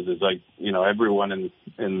shortages. Is like everyone in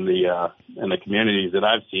the communities that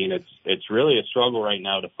I've seen, it's really a struggle right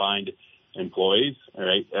now to find employees.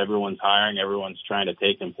 Right, everyone's hiring, everyone's trying to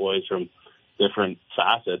take employees from different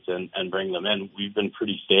facets and bring them in. We've been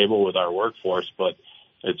pretty stable with our workforce, but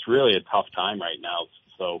it's really a tough time right now.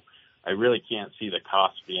 So I really can't see the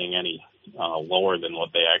cost being any lower than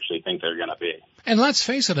what they actually think they're going to be. And let's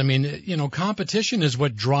face it, competition is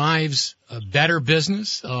what drives better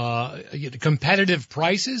business, competitive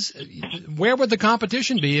prices. Where would the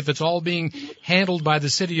competition be if it's all being handled by the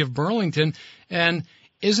city of Burlington? And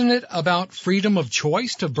isn't it about freedom of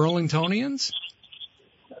choice to Burlingtonians?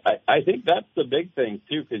 I think that's the big thing,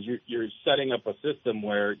 too, because you're setting up a system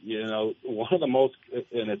where, one of the most,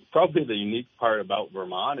 and it's probably the unique part about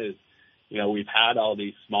Vermont is, we've had all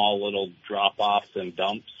these small little drop-offs and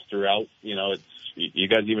dumps throughout. You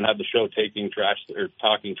guys even had the show Talking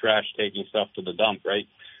Trash, taking stuff to the dump, right?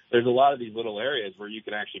 There's a lot of these little areas where you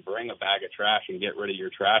can actually bring a bag of trash and get rid of your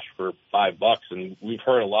trash for $5. And we've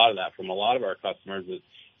heard a lot of that from a lot of our customers that,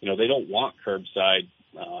 they don't want curbside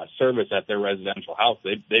service at their residential house.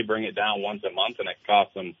 They bring it down once a month and it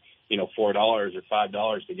costs them, $4 or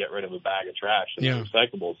 $5 to get rid of a bag of trash and they're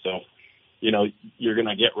recyclable. So, you're going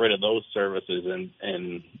to get rid of those services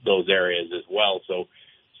in those areas as well. So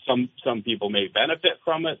some people may benefit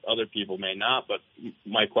from it, other people may not. But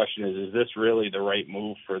my question is this really the right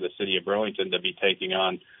move for the city of Burlington to be taking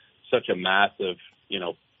on such a massive,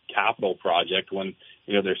 capital project when,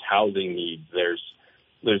 there's housing needs, there's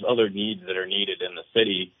other needs that are needed in the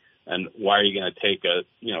city? And why are you going to take a,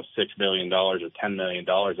 $6 million or $10 million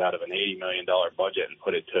out of an $80 million budget and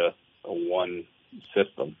put it to one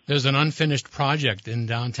system? There's an unfinished project in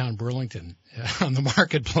downtown Burlington on the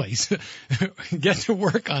marketplace. Get to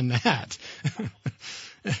work on that.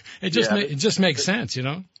 It just makes sense,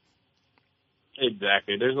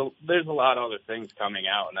 Exactly. There's a lot of other things coming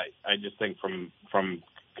out, and I just think from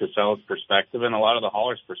Casella's perspective and a lot of the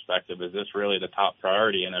haulers' perspective, is this really the top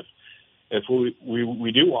priority? And if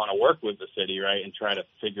we do want to work with the city, right, and try to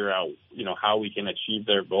figure out, how we can achieve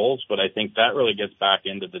their goals. But I think that really gets back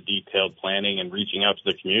into the detailed planning and reaching out to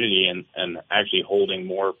the community and actually holding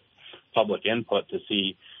more public input to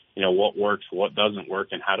see, what works, what doesn't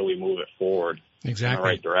work, and how do we move it forward in the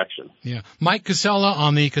right direction. Yeah. Mike Casella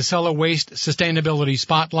on the Casella Waste Sustainability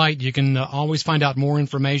Spotlight. You can always find out more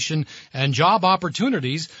information and job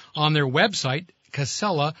opportunities on their website,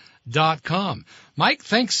 Casella.com. Mike,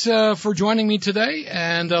 thanks for joining me today,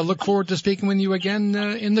 and look forward to speaking with you again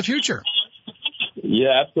in the future.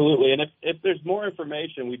 Yeah, absolutely. And if there's more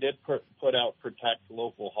information, we did put out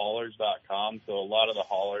protectlocalhaulers.com. So a lot of the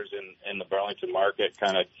haulers in the Burlington market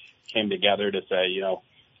kind of came together to say,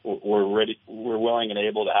 we're willing and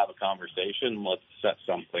able to have a conversation. Let's set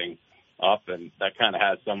something up, and that kind of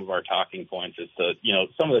has some of our talking points as to,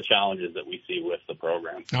 some of the challenges that we see with the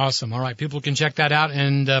program. Awesome. All right. People can check that out.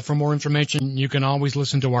 And for more information, you can always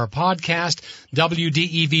listen to our podcast,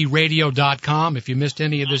 WDEVradio.com. If you missed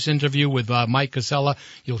any of this interview with Mike Casella,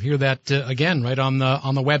 you'll hear that again right on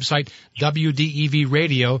the website,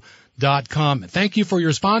 WDEVradio.com. Thank you for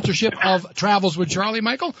your sponsorship of Travels with Charlie,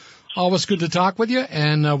 Michael. Always good to talk with you,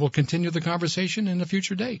 and we'll continue the conversation in a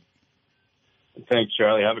future date. Thanks,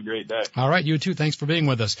 Charlie. Have a great day. All right, you too. Thanks for being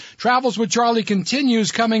with us. Travels with Charlie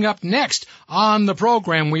continues. Coming up next on the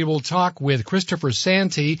program, we will talk with Christopher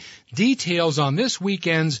Santee. Details on this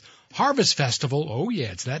weekend's Harvest Festival. Oh,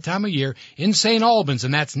 yeah, it's that time of year in St. Albans,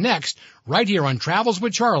 and that's next right here on Travels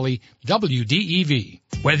with Charlie, WDEV.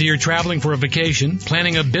 Whether you're traveling for a vacation,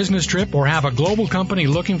 planning a business trip, or have a global company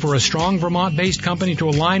looking for a strong Vermont-based company to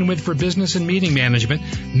align with for business and meeting management,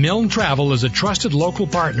 Milne Travel is a trusted local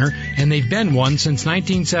partner, and they've been one since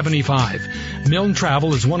 1975. Milne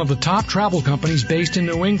Travel is one of the top travel companies based in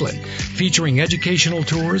New England. Featuring educational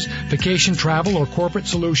tours, vacation travel, or corporate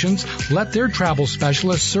solutions, let their travel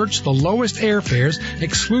specialists search the lowest airfares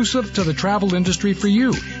exclusive to the travel industry for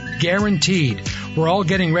you. Guaranteed. We're all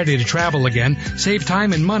getting ready to travel again. Save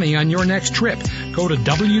time and money on your next trip. Go to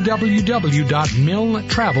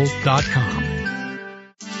www.milnetravel.com.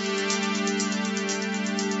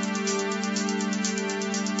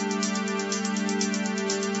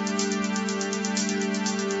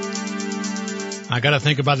 I got to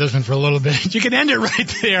think about this one for a little bit. You can end it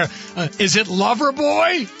right there. Is it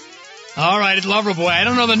Loverboy? All right, it's Loverboy. I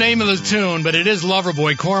don't know the name of the tune, but it is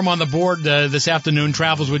Loverboy. Corm on the board this afternoon,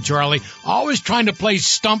 Travels with Charlie. Always trying to play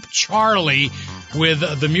Stump Charlie with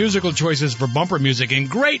the musical choices for bumper music. And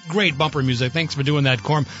great, great bumper music. Thanks for doing that,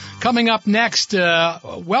 Corm. Coming up next,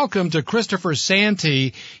 welcome to Christopher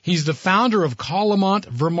Santee. He's the founder of Collimont,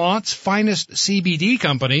 Vermont's finest CBD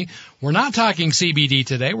company. We're not talking CBD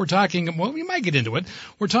today. We're talking, well, we might get into it.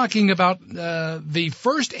 We're talking about the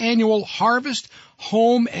first annual Harvest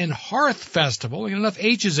Home and Hearth Festival. Enough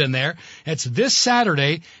H's in there. It's this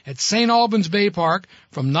Saturday at St. Albans Bay Park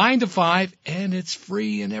from 9 to 5, and it's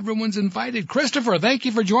free, and everyone's invited. Christopher, thank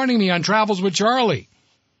you for joining me on Travels with Charlie.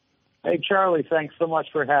 Hey, Charlie, thanks so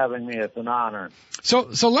much for having me. It's an honor.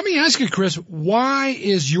 So let me ask you, Chris, why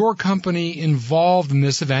is your company involved in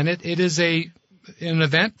this event? It is an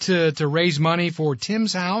event to raise money for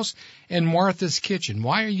Tim's House and Martha's Kitchen.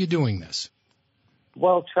 Why are you doing this?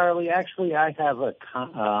 Well, Charlie, actually, I have an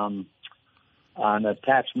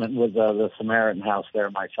attachment with the Samaritan House there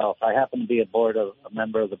myself. I happen to be a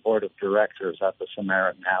member of the board of directors at the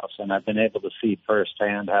Samaritan House, and I've been able to see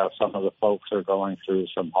firsthand how some of the folks are going through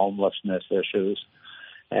some homelessness issues.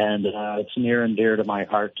 And it's near and dear to my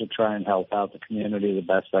heart to try and help out the community the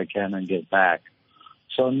best I can and give back.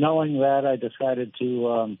 So knowing that, I decided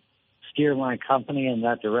to steer my company in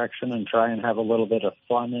that direction and try and have a little bit of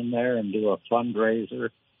fun in there and do a fundraiser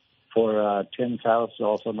for Tim's House,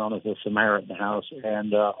 also known as the Samaritan House,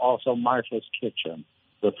 and also Martha's Kitchen,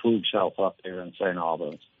 the food shelf up here in St.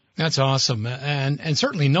 Albans. That's awesome, and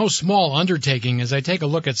certainly no small undertaking. As I take a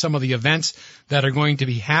look at some of the events that are going to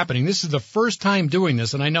be happening, this is the first time doing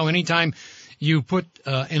this, and I know anytime you put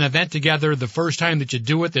an event together, the first time that you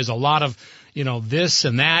do it, there's a lot of, this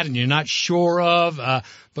and that, and you're not sure of.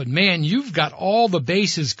 But, man, you've got all the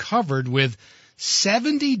bases covered with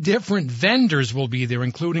 70 different vendors will be there,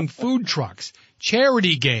 including food trucks,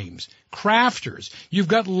 charity games, crafters. You've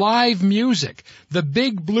got live music, the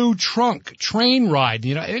Big Blue Trunk train ride.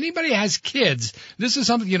 Anybody has kids, this is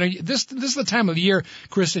something, this is the time of the year,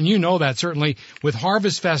 Chris, and you know that certainly with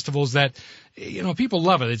harvest festivals that, people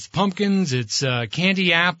love it. It's pumpkins, it's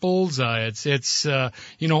candy apples, it's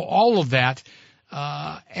all of that.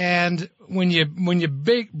 And when you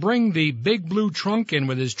bring the Big Blue Trunk in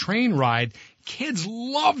with his train ride, kids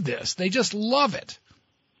love this. They just love it.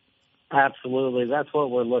 Absolutely. That's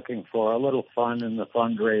what we're looking for, a little fun in the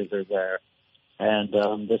fundraiser there. And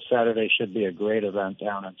this Saturday should be a great event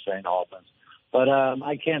down in St. Albans. But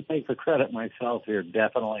I can't take the credit myself here,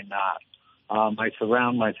 definitely not. I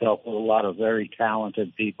surround myself with a lot of very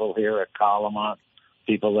talented people here at Collimont,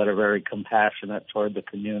 people that are very compassionate toward the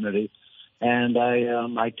community. And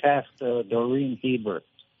I tasked Doreen Hebert,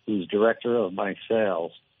 who's director of my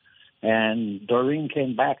sales. And Doreen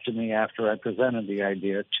came back to me after I presented the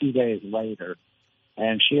idea 2 days later,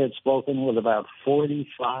 and she had spoken with about 40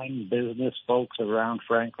 fine business folks around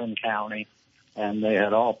Franklin County, and they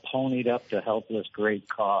had all ponied up to help this great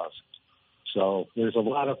cause. So there's a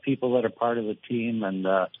lot of people that are part of the team, and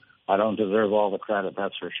a I don't deserve all the credit,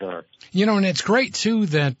 that's for sure. You know, and it's great too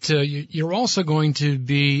that you're also going to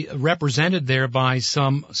be represented there by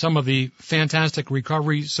some of the fantastic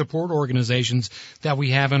recovery support organizations that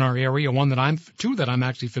we have in our area. Two that I'm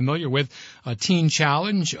actually familiar with, Teen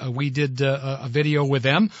Challenge. We did a video with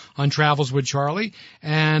them on Travels with Charlie,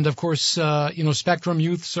 and of course, Spectrum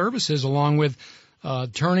Youth Services, along with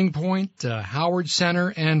Turning Point, Howard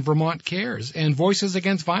Center, and Vermont Cares, and Voices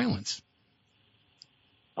Against Violence.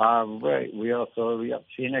 Right. We have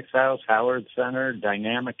Phoenix House, Howard Center,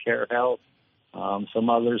 Dynamic Care Health, some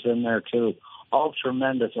others in there too. All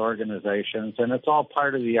tremendous organizations, and it's all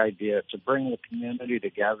part of the idea to bring the community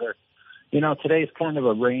together. You know, today's kind of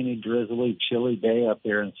a rainy, drizzly, chilly day up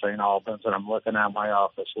here in St. Albans, and I'm looking out my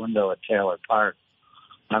office window at Taylor Park.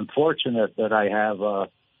 I'm fortunate that I have a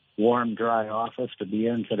warm, dry office to be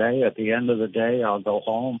in today. At the end of the day, I'll go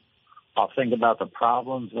home. I'll think about the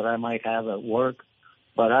problems that I might have at work.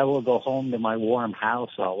 But I will go home to my warm house.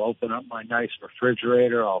 I'll open up my nice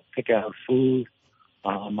refrigerator. I'll pick out food.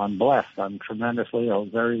 I'm blessed. I'm tremendously a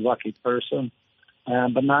very lucky person.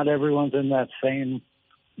 But not everyone's in that same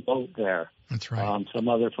boat there. That's right. Some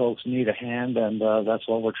other folks need a hand, and that's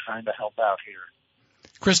what we're trying to help out here.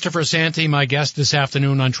 Christopher Santee, my guest this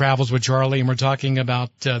afternoon on Travels with Charlie, and we're talking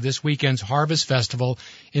about this weekend's Harvest Festival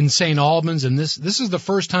in St. Albans, and this is the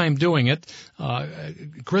first time doing it.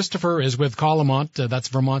 Christopher is with Collimont, that's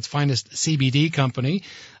Vermont's finest CBD company,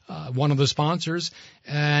 one of the sponsors,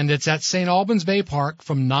 and it's at St. Albans Bay Park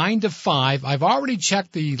from 9 to 5. I've already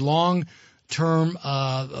checked the long-term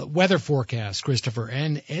weather forecast, Christopher,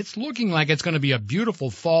 and it's looking like it's going to be a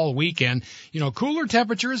beautiful fall weekend. You know, cooler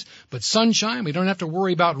temperatures, but sunshine. We don't have to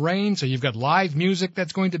worry about rain, so you've got live music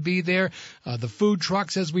that's going to be there, the food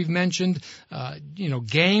trucks, as we've mentioned,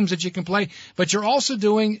 games that you can play. But you're also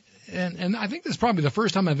doing, and I think this is probably the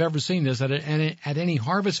first time I've ever seen this at any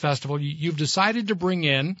Harvest Festival, you've decided to bring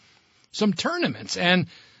in some tournaments. And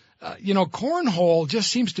cornhole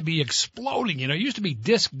just seems to be exploding. It used to be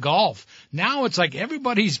disc golf. Now it's like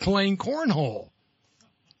everybody's playing cornhole.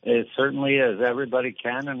 It certainly is. Everybody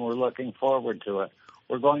can, and we're looking forward to it.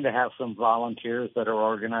 We're going to have some volunteers that are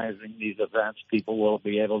organizing these events. People will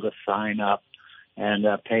be able to sign up and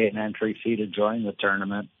pay an entry fee to join the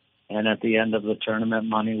tournament. And at the end of the tournament,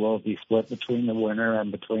 money will be split between the winner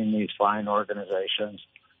and between these fine organizations,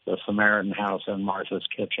 the Samaritan House and Martha's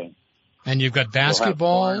Kitchen. And you've got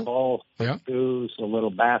basketball. We'll have a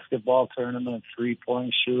little basketball tournament,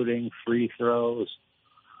 three-point shooting, free throws,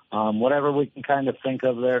 whatever we can kind of think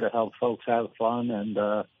of there to help folks have fun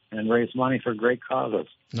and raise money for great causes.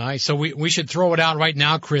 Nice. So we should throw it out right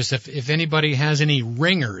now, Chris, if anybody has any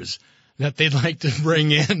ringers that they'd like to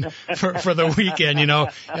bring in for the weekend.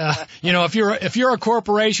 If you're a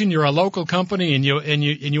corporation, you're a local company, and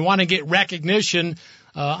you want to get recognition.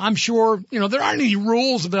 I'm sure, there aren't any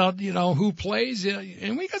rules about, who plays,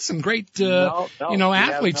 and we got some great,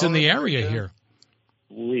 athletes in the area here.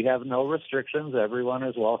 We have no restrictions. Everyone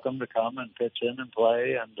is welcome to come and pitch in and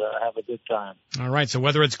play and have a good time. All right. So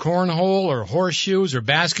whether it's cornhole or horseshoes or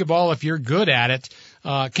basketball, if you're good at it,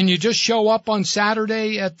 can you just show up on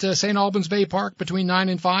Saturday at St. Albans Bay Park between 9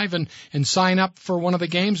 and 5 and sign up for one of the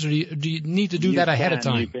games, or do you need to do that ahead of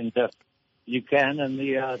time? You can, and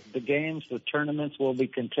the games, the tournaments will be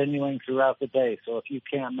continuing throughout the day. So if you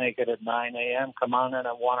can't make it at 9 a.m., come on in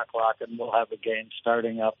at 1 o'clock, and we'll have a game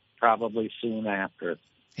starting up probably soon after.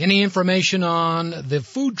 Any information on the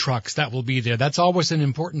food trucks that will be there? That's always an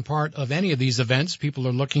important part of any of these events. People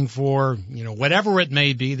are looking for, whatever it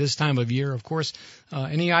may be this time of year, of course.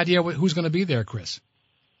 Any idea who's going to be there, Chris?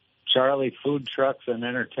 Charlie, food trucks and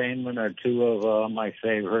entertainment are two of my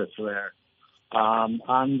favorites there.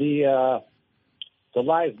 On the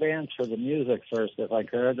live bands for the music first, if I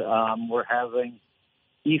could, we're having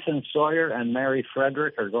Ethan Sawyer and Mary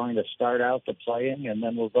Frederick are going to start out the playing, and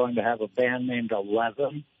then we're going to have a band named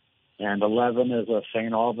 11, and 11 is a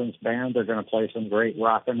St. Albans band. They're going to play some great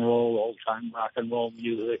rock and roll, old-time rock and roll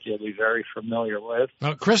music you'll be very familiar with.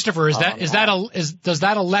 Christopher, does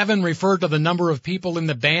that 11 refer to the number of people in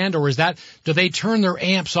the band, or do they turn their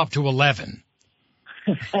amps up to 11?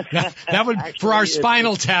 that would, actually, for our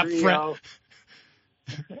Spinal Tap friend.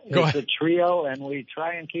 It's a trio, and we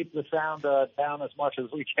try and keep the sound down as much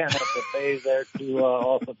as we can at the bay there to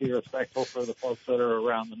also be respectful for the folks that are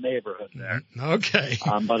around the neighborhood there. Okay.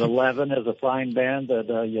 But 11 is a fine band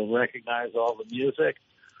that you'll recognize all the music.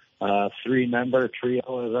 3-member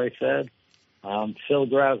trio, as I said. Phil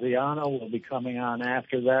Graziano will be coming on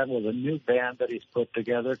after that with a new band that he's put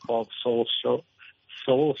together called Soulshine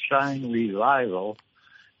Revival,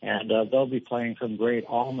 and they'll be playing some great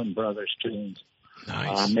Allman Brothers tunes.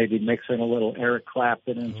 Nice. Maybe mix in a little Eric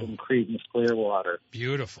Clapton and some Creedence Clearwater.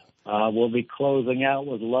 Beautiful. We'll be closing out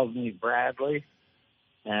with Love Me Bradley.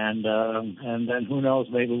 And then who knows,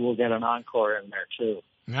 maybe we'll get an encore in there too.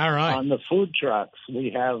 All right. On the food trucks,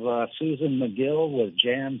 we have Susan McGill with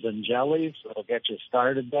jams and jellies. That'll get you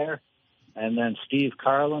started there. And then Steve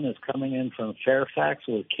Carlin is coming in from Fairfax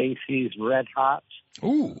with Casey's Red Hots.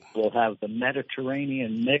 Ooh. We'll have the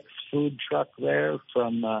Mediterranean Mix food truck there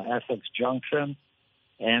from Essex Junction.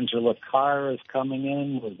 Angela Carr is coming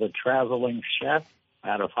in with the Traveling Chef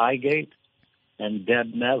out of Highgate. And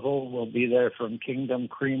Deb Neville will be there from Kingdom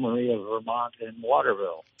Creamery of Vermont in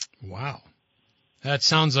Waterville. Wow. That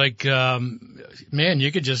sounds like, man,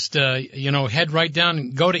 you could just, head right down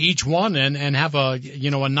and go to each one and have a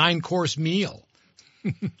 9-course meal.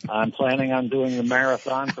 I'm planning on doing the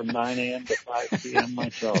marathon from 9 a.m. to 5 p.m.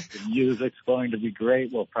 myself. The music's going to be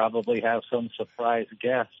great. We'll probably have some surprise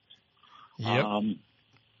guests. Yep.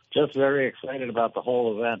 Just very excited about the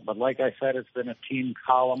whole event. But like I said, it's been a Team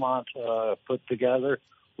Calamont put together.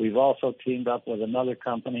 We've also teamed up with another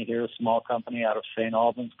company here, a small company out of St.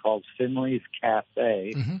 Albans called Finley's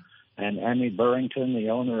Cafe. Mm-hmm. And Emmy Burlington, the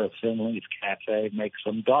owner of Finley's Cafe, makes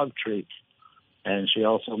some dog treats. And she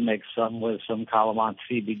also makes some with some Calamont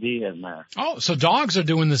CBD in there. Oh, so dogs are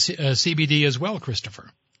doing the CBD as well, Christopher.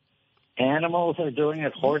 Animals are doing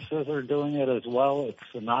it. Horses are doing it as well. It's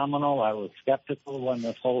phenomenal. I was skeptical when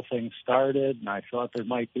this whole thing started, and I thought there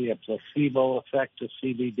might be a placebo effect to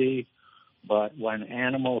CBD. But when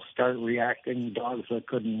animals start reacting, dogs that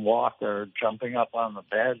couldn't walk or jumping up on the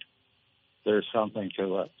bed, there's something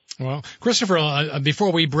to it. Well, Christopher,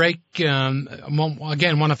 before we break, again,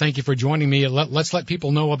 want to thank you for joining me. Let's let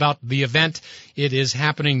people know about the event. It is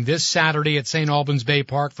happening this Saturday at St. Albans Bay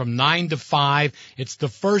Park from 9 to 5. It's the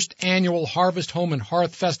first annual Harvest Home and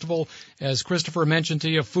Hearth Festival. As Christopher mentioned to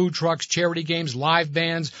you, food trucks, charity games, live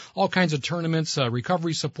bands, all kinds of tournaments,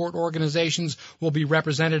 recovery support organizations will be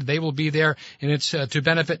represented. They will be there, and it's to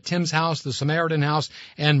benefit Tim's House, the Samaritan House,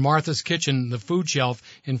 and Martha's Kitchen, the food shelf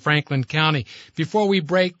in Franklin County. Before we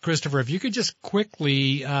break, Christopher, if you could just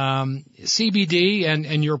quickly, CBD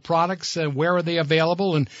and your products, where are they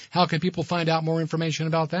available, and how can people find out more information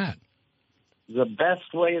about that? The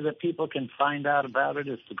best way that people can find out about it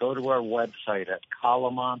is to go to our website at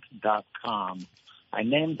calamont.com. I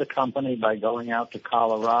named the company by going out to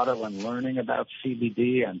Colorado and learning about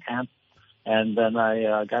CBD and hemp, and then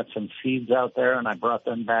I got some seeds out there, and I brought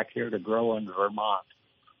them back here to grow in Vermont.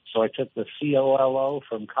 So I took the COLO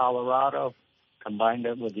from Colorado, combined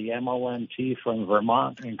it with the MONT from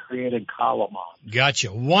Vermont, and created Calamont.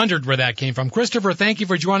 Gotcha. Wondered where that came from. Christopher, thank you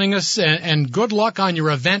for joining us, and good luck on your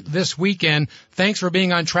event this weekend. Thanks for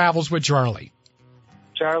being on Travels with Charlie.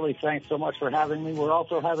 Charlie, thanks so much for having me. We're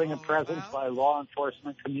also having a presence by law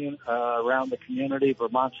enforcement around the community.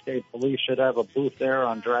 Vermont State Police should have a booth there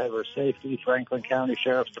on driver safety, Franklin County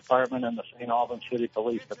Sheriff's Department, and the St. Albans City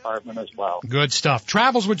Police Department as well. Good stuff.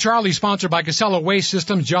 Travels with Charlie, sponsored by Casella Waste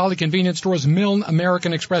Systems, Jolly Convenience Stores, Milne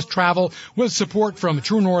American Express Travel, with support from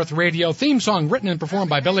True North Radio. Theme song written and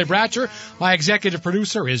performed by Billy Bratcher. My executive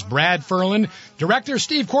producer is Brad Ferlin. Director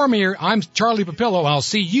Steve Cormier. I'm Charlie Papillo. I'll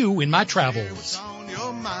see you in my travels.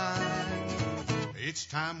 Your mind. It's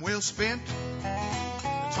time well spent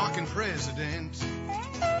talking president.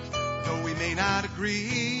 Though we may not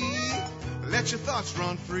agree, let your thoughts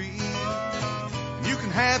run free. You can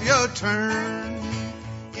have your turn